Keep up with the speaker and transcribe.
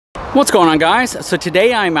What's going on, guys? So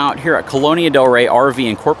today I'm out here at Colonia Del Rey RV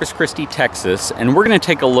in Corpus Christi, Texas, and we're going to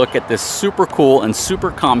take a look at this super cool and super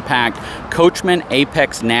compact Coachmen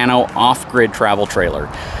Apex Nano off-grid travel trailer.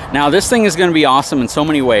 Now this thing is going to be awesome in so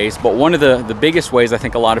many ways, but one of the biggest ways I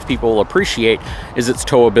think a lot of people will appreciate is its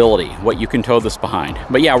towability, what you can tow this behind.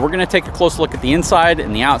 But yeah, we're going to take a close look at the inside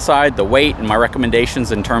and the outside, the weight, and my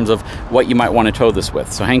recommendations in terms of what you might want to tow this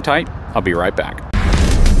with. So hang tight, I'll be right back.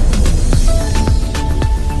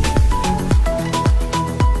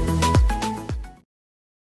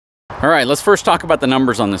 All right, let's first talk about the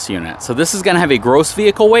numbers on this unit. So this is gonna have a gross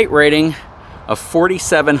vehicle weight rating of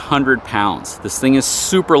 4,700 pounds. This thing is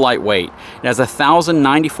super lightweight. It has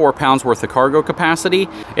 1,094 pounds worth of cargo capacity.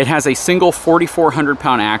 It has a single 4,400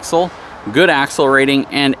 pound axle, good axle rating,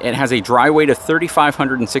 and it has a dry weight of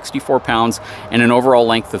 3,564 pounds and an overall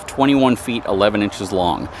length of 21 feet 11 inches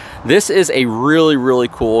long. This is a really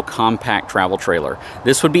cool compact travel trailer.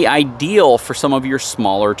 This would be ideal for some of your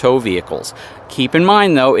smaller tow vehicles. Keep in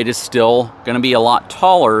mind though, it is still going to be a lot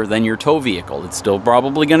taller than your tow vehicle. It's still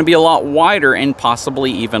probably going to be a lot wider and possibly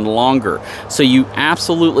even longer. So you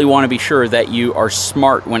absolutely want to be sure that you are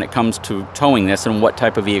smart when it comes to towing this and what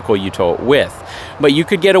type of vehicle you tow it with. But you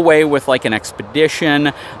could get away with like an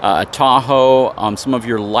Expedition, a Tahoe, some of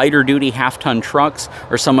your lighter duty half-ton trucks,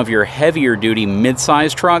 or some of your heavier duty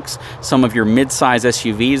mid-size trucks, some of your mid-size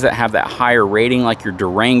SUVs that have that higher rating like your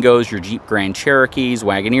Durangos, your Jeep Grand Cherokees,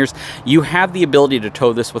 Wagoneers. You have the ability to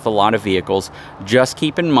tow this with a lot of vehicles. Just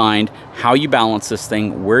keep in mind how you balance this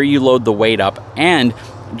thing, where you load the weight up, and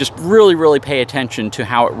just really pay attention to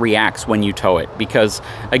how it reacts when you tow it, because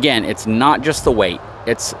again, it's not just the weight,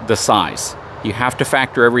 it's the size. You have to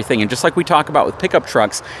factor everything, and just like we talk about with pickup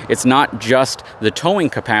trucks, it's not just the towing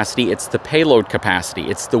capacity, it's the payload capacity,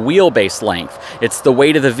 it's the wheelbase length, it's the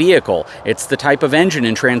weight of the vehicle, it's the type of engine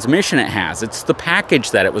and transmission it has, it's the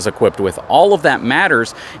package that it was equipped with. All of that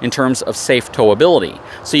matters in terms of safe towability.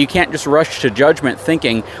 So you can't just rush to judgment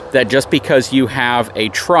thinking that just because you have a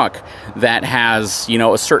truck that has, you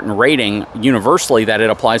know, a certain rating universally, that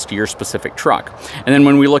it applies to your specific truck. And then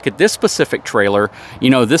when we look at this specific trailer,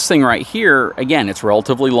 you know, this thing right here, again, it's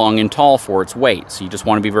relatively long and tall for its weight, so you just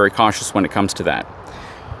want to be very cautious when it comes to that.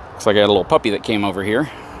 Looks like I got a little puppy that came over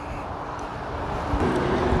here.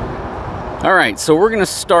 All right, so we're going to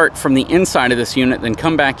start from the inside of this unit, then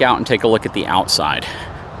come back out and take a look at the outside.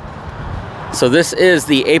 So this is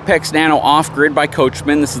the Apex Nano Off-Grid by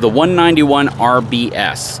Coachmen. This is the 191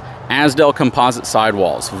 RBS. Asdel composite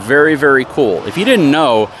sidewalls. Very cool. If you didn't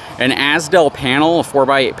know, an Asdel panel, a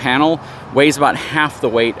 4x8 panel, weighs about half the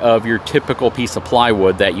weight of your typical piece of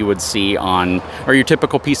plywood that you would see on, or your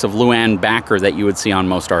typical piece of Luan backer that you would see on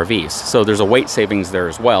most RVs. So there's a weight savings there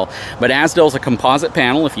as well. But Asdel's a composite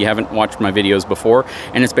panel, if you haven't watched my videos before,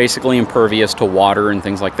 and it's basically impervious to water and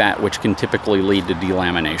things like that, which can typically lead to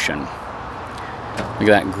delamination. Look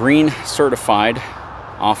at that, green certified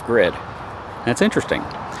off-grid. That's interesting.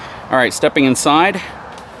 All right, stepping inside.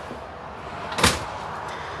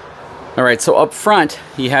 All right, so up front,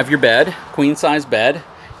 you have your bed, queen size bed.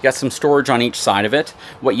 You got some storage on each side of it.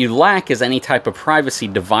 What you lack is any type of privacy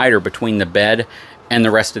divider between the bed and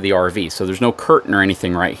the rest of the RV. So there's no curtain or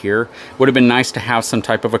anything right here. Would have been nice to have some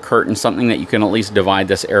type of a curtain, something that you can at least divide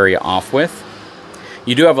this area off with.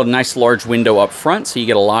 You do have a nice large window up front, so you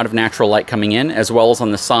get a lot of natural light coming in, as well as on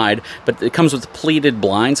the side, but it comes with pleated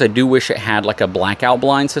blinds. I do wish it had like a blackout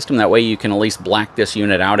blind system. That way you can at least black this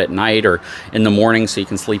unit out at night or in the morning so you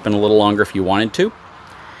can sleep in a little longer if you wanted to.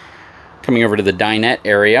 Coming over to the dinette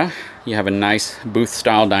area, you have a nice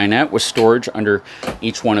booth-style dinette with storage under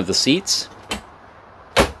each one of the seats.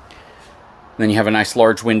 Then you have a nice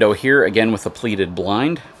large window here, again with a pleated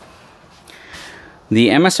blind. The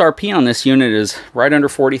MSRP on this unit is right under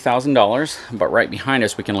 $40,000, but right behind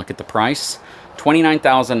us we can look at the price.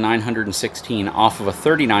 $29,916 off of a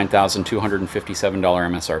 $39,257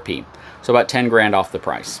 MSRP. So about 10 grand off the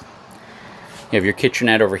price. You have your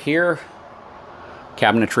kitchenette over here,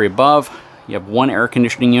 cabinetry above. You have one air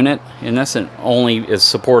conditioning unit in this, and only is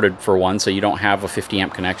supported for one, so you don't have a 50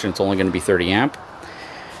 amp connection. It's only going to be 30 amp.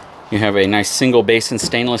 You have a nice single basin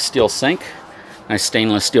stainless steel sink, nice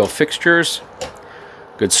stainless steel fixtures.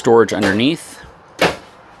 Good storage underneath.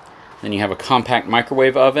 Then you have a compact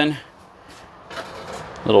microwave oven,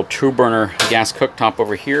 little 2-burner gas cooktop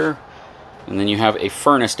over here, and then you have a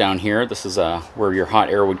furnace down here. This is where your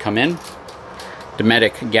hot air would come in.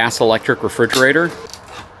 Dometic gas electric refrigerator.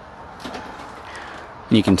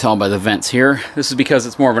 And you can tell by the vents here, this is because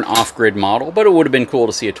it's more of an off-grid model, but it would have been cool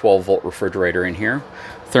to see a 12-volt refrigerator in here.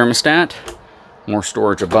 Thermostat, more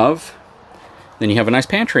storage above. Then you have a nice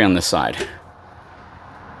pantry on this side.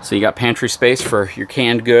 So you got pantry space for your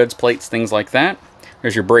canned goods, plates, things like that.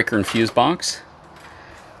 There's your breaker and fuse box.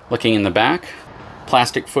 Looking in the back,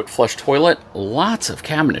 plastic foot flush toilet. Lots of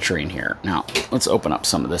cabinetry in here. Now, let's open up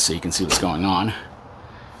some of this so you can see what's going on.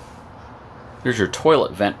 There's your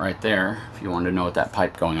toilet vent right there, if you wanted to know what that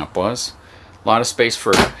pipe going up was. A lot of space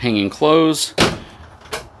for hanging clothes.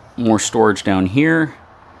 More storage down here.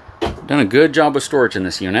 Done a good job with storage in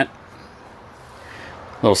this unit.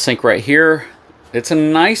 Little sink right here. It's a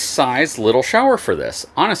nice sized little shower for this.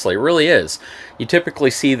 Honestly, it really is. You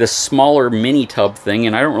typically see the smaller mini tub thing,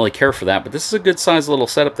 and I don't really care for that, but this is a good sized little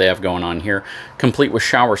setup they have going on here, complete with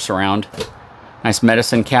shower surround. Nice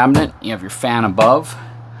medicine cabinet. You have your fan above.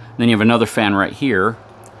 Then you have another fan right here.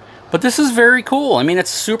 But this is very cool. I mean, it's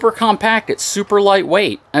super compact. It's super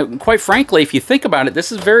lightweight. Quite frankly, if you think about it,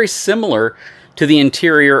 this is very similar to the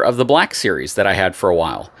interior of the Black Series that I had for a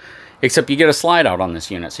while. Except you get a slide out on this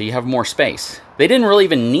unit, so you have more space. They didn't really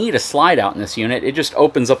even need a slide out in this unit. It just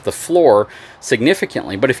opens up the floor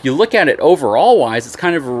significantly. But if you look at it overall wise, it's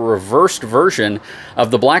kind of a reversed version of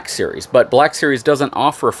the Black Series. But Black Series doesn't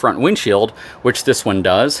offer a front windshield, which this one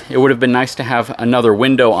does. It would have been nice to have another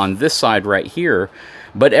window on this side right here.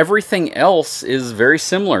 But everything else is very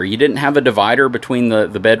similar. You didn't have a divider between the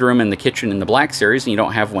bedroom and the kitchen in the Black Series, and you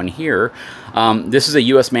don't have one here. This is a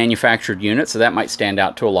US manufactured unit, so that might stand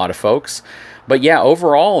out to a lot of folks. But yeah,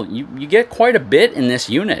 overall, you get quite a bit in this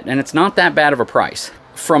unit, and it's not that bad of a price.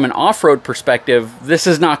 From an off-road perspective, this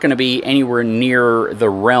is not going to be anywhere near the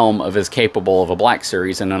realm of as capable of a Black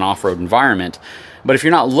Series in an off-road environment. But if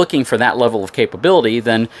you're not looking for that level of capability,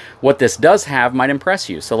 then what this does have might impress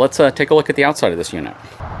you. So let's take a look at the outside of this unit.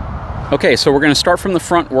 Okay, so we're going to start from the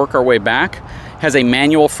front, work our way back. Has a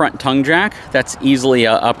manual front tongue jack that's easily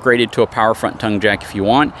upgraded to a power front tongue jack if you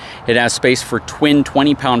want. It has space for twin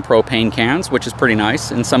 20-pound propane cans, which is pretty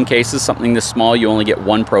nice. In some cases, something this small, you only get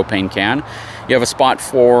one propane can. You have a spot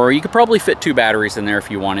for, you could probably fit 2 batteries in there if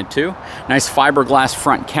you wanted to. Nice fiberglass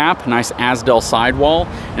front cap, nice Asdel sidewall,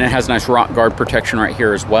 and it has nice rock guard protection right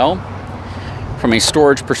here as well. From a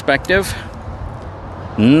storage perspective,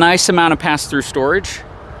 nice amount of pass-through storage.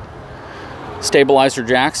 Stabilizer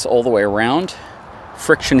jacks all the way around.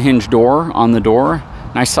 Friction hinge door on the door.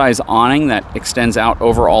 Nice size awning that extends out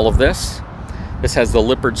over all of this. This has the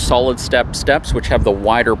Lippert solid step steps, which have the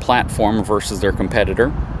wider platform versus their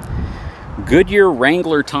competitor. Goodyear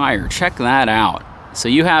Wrangler tire, check that out. So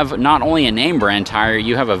you have not only a name brand tire,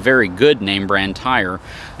 you have a very good name brand tire,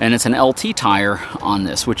 and it's an LT tire on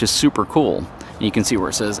this, which is super cool. And you can see where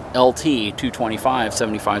it says LT 225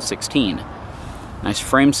 7516. Nice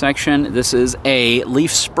frame section. This is a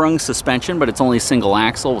leaf sprung suspension, but it's only a single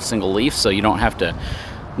axle with single leaf, so you don't have to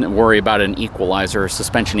worry about an equalizer,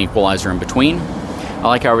 suspension equalizer in between. I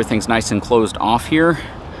like how everything's nice and closed off here.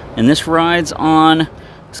 And this kind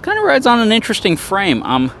of rides on an interesting frame.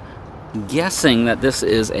 I'm guessing that this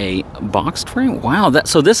is a boxed frame. Wow,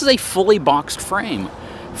 so this is a fully boxed frame,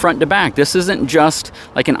 front to back. This isn't just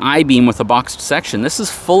like an I-beam with a boxed section. This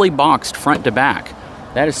is fully boxed front to back.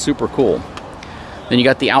 That is super cool. Then you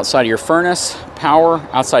got the outside of your furnace, power,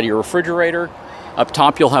 outside of your refrigerator. Up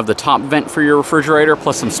top, you'll have the top vent for your refrigerator,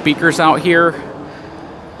 plus some speakers out here.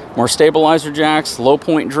 More stabilizer jacks, low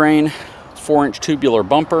point drain, 4-inch tubular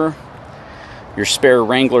bumper. Your spare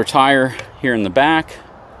Wrangler tire here in the back.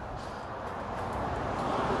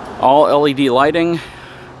 All LED lighting.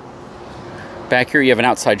 Back here you have an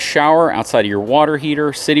outside shower, outside of your water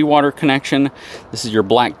heater, city water connection. This is your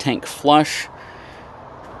black tank flush.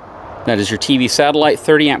 That is your TV satellite,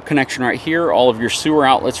 30 amp connection right here. All of your sewer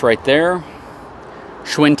outlets right there.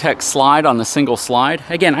 Schwintek slide on the single slide.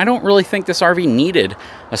 Again, I don't really think this RV needed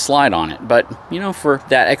a slide on it, but you know, for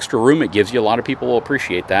that extra room it gives you, a lot of people will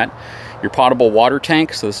appreciate that. Your potable water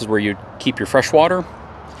tank, so this is where you keep your fresh water.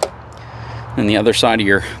 And the other side of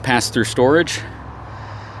your pass-through storage.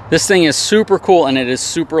 This thing is super cool, and it is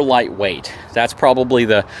super lightweight. That's probably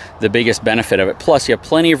the biggest benefit of it. Plus, you have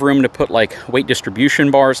plenty of room to put like weight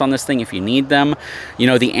distribution bars on this thing if you need them. You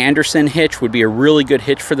know, the Anderson hitch would be a really good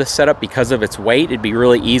hitch for this setup because of its weight. It'd be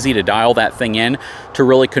really easy to dial that thing in to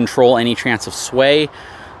really control any chance of sway.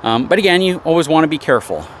 But again, you always want to be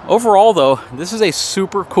careful. Overall though, this is a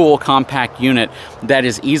super cool compact unit that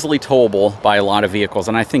is easily towable by a lot of vehicles.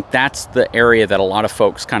 And I think that's the area that a lot of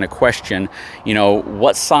folks kind of question, you know,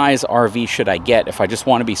 what size RV should I get if I just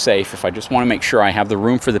want to be safe, if I just want to make sure I have the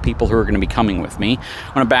room for the people who are going to be coming with me.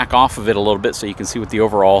 I'm going to back off of it a little bit so you can see what the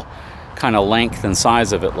overall kind of length and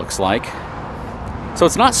size of it looks like. So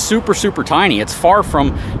it's not super, super tiny. It's far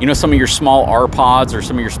from, you know, some of your small R-Pods or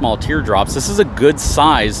some of your small teardrops. This is a good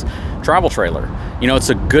size travel trailer. You know, it's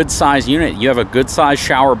a good size unit. You have a good size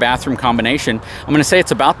shower bathroom combination. I'm going to say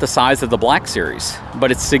it's about the size of the Black Series,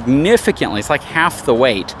 but it's significantly, it's like half the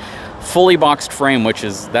weight. Fully boxed frame,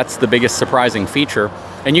 that's the biggest surprising feature.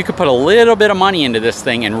 And you could put a little bit of money into this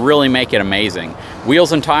thing and really make it amazing.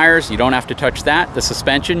 Wheels and tires, you don't have to touch that. The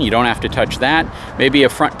suspension, you don't have to touch that. Maybe a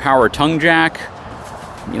front power tongue jack,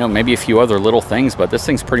 you know, maybe a few other little things, but this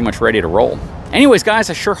thing's pretty much ready to roll. Anyways, guys,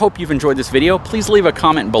 I sure hope you've enjoyed this video. Please leave a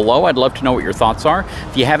comment below. I'd love to know what your thoughts are.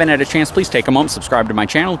 If you haven't had a chance, please take a moment, subscribe to my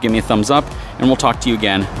channel, give me a thumbs up, and we'll talk to you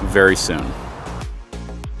again very soon.